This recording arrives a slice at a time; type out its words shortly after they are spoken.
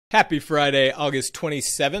Happy Friday, August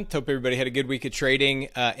 27th. Hope everybody had a good week of trading.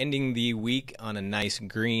 Ending the week on a nice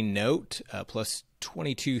green note, plus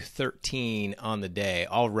 22.13 on the day.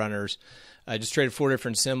 All runners. Just traded 4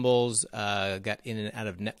 different symbols. Got in and out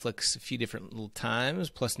of Netflix a few different little times.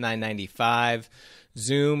 Plus 995.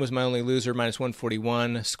 Zoom was my only loser, minus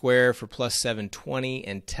 141. Square for plus 720.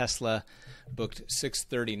 And Tesla booked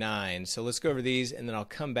 639. So let's go over these, and then I'll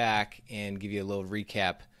come back and give you a little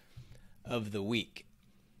recap of the week.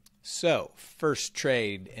 So, first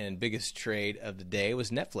trade and biggest trade of the day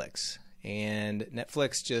was Netflix. And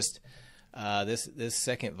Netflix just, this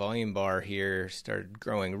second volume bar here started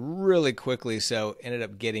growing really quickly, so ended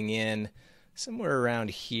up getting in somewhere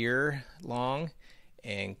around here long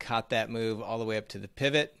and caught that move all the way up to the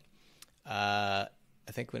pivot. I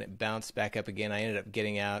think when it bounced back up again, I ended up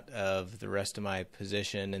getting out of the rest of my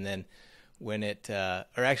position, and then when it,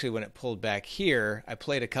 when it pulled back here, I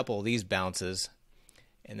played a couple of these bounces.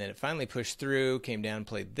 And then it finally pushed through, came down,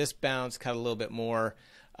 played this bounce, caught a little bit more,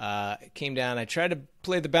 came down. I tried to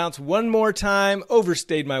play the bounce one more time,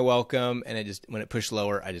 overstayed my welcome, and it just, when it pushed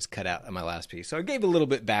lower, I just cut out on my last piece. So I gave a little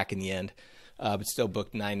bit back in the end, but still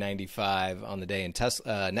booked $9.95 on the day in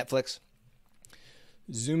Netflix.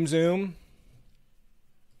 Zoom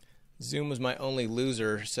was my only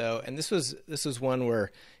loser. So, and this was one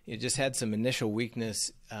where it just had some initial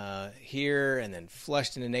weakness here, and then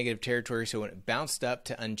flushed into negative territory. So when it bounced up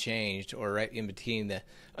to unchanged, or right in between the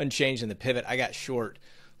unchanged and the pivot, I got short,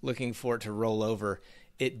 looking for it to roll over.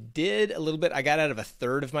 It did a little bit. I got out of a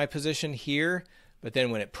third of my position here, but then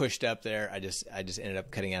when it pushed up there, I just ended up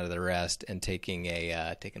cutting out of the rest and taking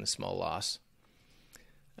a small loss.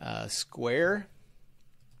 Square,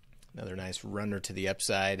 another nice runner to the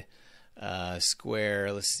upside.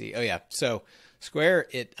 Square, let's see. Oh yeah, so Square,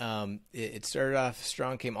 it started off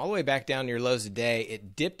strong, came all the way back down near lows today.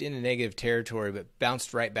 It dipped into negative territory, but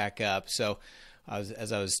bounced right back up. So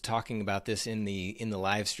as I was talking about this in the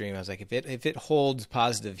live stream, I was like, if it holds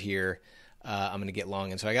positive here, I'm going to get long.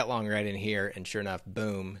 And so I got long right in here, and sure enough,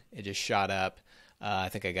 boom, it just shot up. I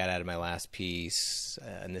think I got out of my last piece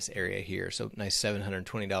in this area here. So nice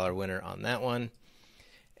 $720 winner on that one.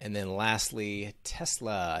 And then lastly,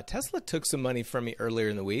 Tesla. Tesla took some money from me earlier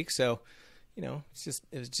in the week, so you know it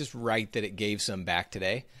was just right that it gave some back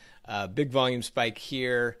today. Big volume spike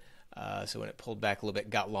here, so when it pulled back a little bit,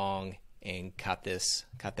 got long and caught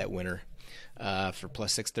that winner for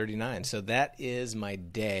plus 639. So that is my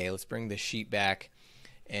day. Let's bring the sheet back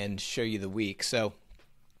and show you the week. So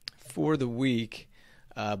for the week,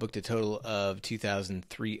 booked a total of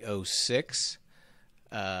 2,306.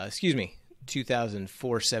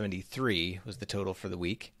 2,473 was the total for the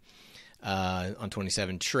week on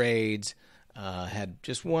 27 trades. Had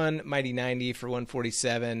just one mighty 90 for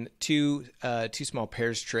 147, two small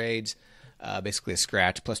pairs trades, basically a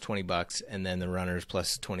scratch plus $20, and then the runners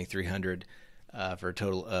plus 2,300 for a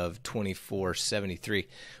total of 2,473.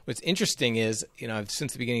 What's interesting is,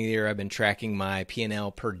 since the beginning of the year, I've been tracking my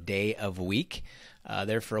P&L per day of week.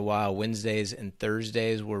 There for a while, Wednesdays and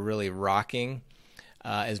Thursdays were really rocking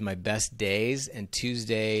as my best days, and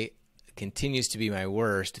Tuesday continues to be my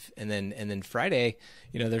worst, and then Friday,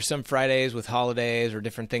 there's some Fridays with holidays or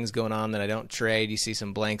different things going on that I don't trade. You see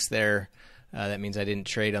some blanks there. That means I didn't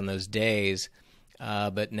trade on those days.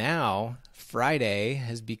 But now Friday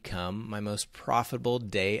has become my most profitable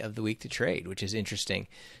day of the week to trade, which is interesting.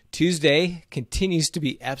 Tuesday continues to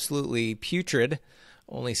be absolutely putrid.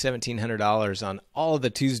 Only $1,700 on all of the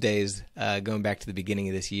Tuesdays going back to the beginning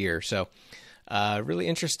of this year. So really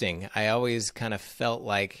interesting. I always kind of felt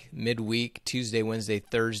like midweek, Tuesday, Wednesday,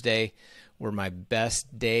 Thursday were my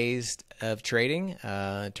best days of trading.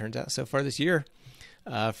 It turns out so far this year,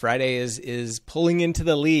 Friday is pulling into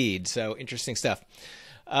the lead. So interesting stuff.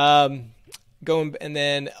 Since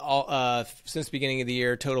the beginning of the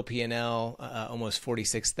year, total P&L almost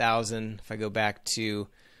 46,000. If I go back to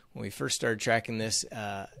when we first started tracking this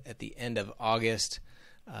at the end of August,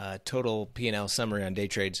 total P&L summary on day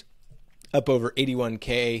trades up over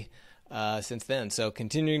 81K since then. So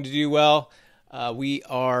continuing to do well.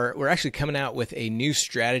 We're actually coming out with a new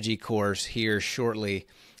strategy course here shortly.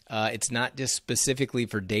 It's not just specifically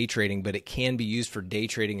for day trading, but it can be used for day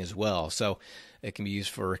trading as well. So it can be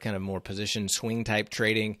used for kind of more position swing type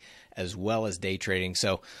trading as well as day trading.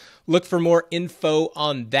 So look for more info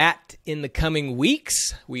on that in the coming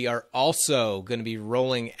weeks. We are also going to be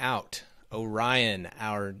rolling out Orion,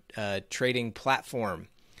 our trading platform.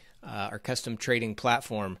 Our custom trading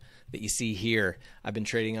platform that you see here. I've been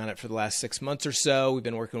trading on it for the last 6 months or so. We've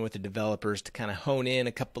been working with the developers to kind of hone in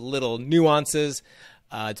a couple little nuances.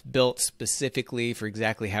 It's built specifically for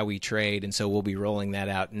exactly how we trade, and so we'll be rolling that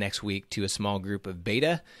out next week to a small group of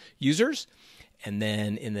beta users. And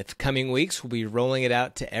then in the coming weeks, we'll be rolling it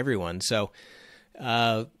out to everyone. So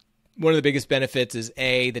one of the biggest benefits is,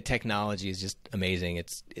 the technology is just amazing.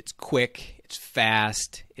 It's quick, it's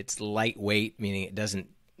fast, it's lightweight, meaning it doesn't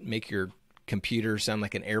make your computer sound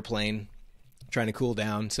like an airplane trying to cool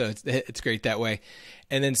down. So it's great that way.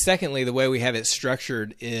 And then secondly, the way we have it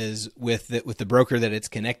structured is with the broker that it's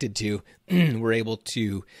connected to, we're able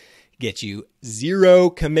to get you 0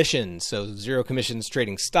 commissions. So 0 commissions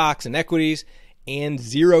trading stocks and equities, and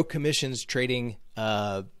 0 commissions trading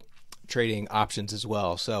options as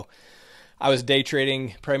well. So I was day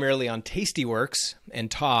trading primarily on Tastyworks and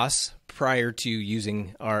Toss prior to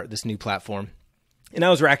using this new platform. And I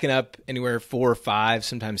was racking up anywhere $4,000 or $5,000,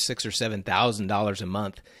 sometimes $6,000 or $7,000 a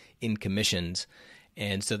month in commissions.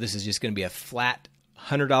 And so this is just going to be a flat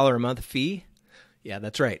 $100 a month fee. Yeah,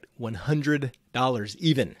 that's right, $100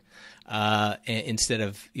 even. Instead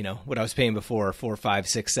of what I was paying before, $4,000,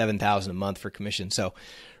 $5,000, $6,000, $7,000 a month for commission. So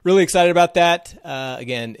really excited about that.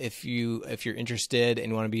 Again, if you're interested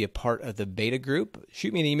and want to be a part of the beta group,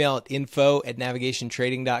 shoot me an email at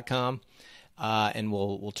info@navigationtrading.com, and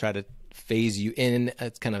we'll try to phase you in.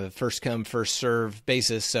 It's kind of a first come, first serve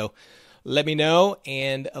basis. So let me know,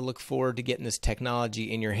 and I look forward to getting this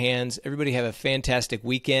technology in your hands. Everybody have a fantastic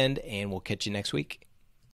weekend, and we'll catch you next week.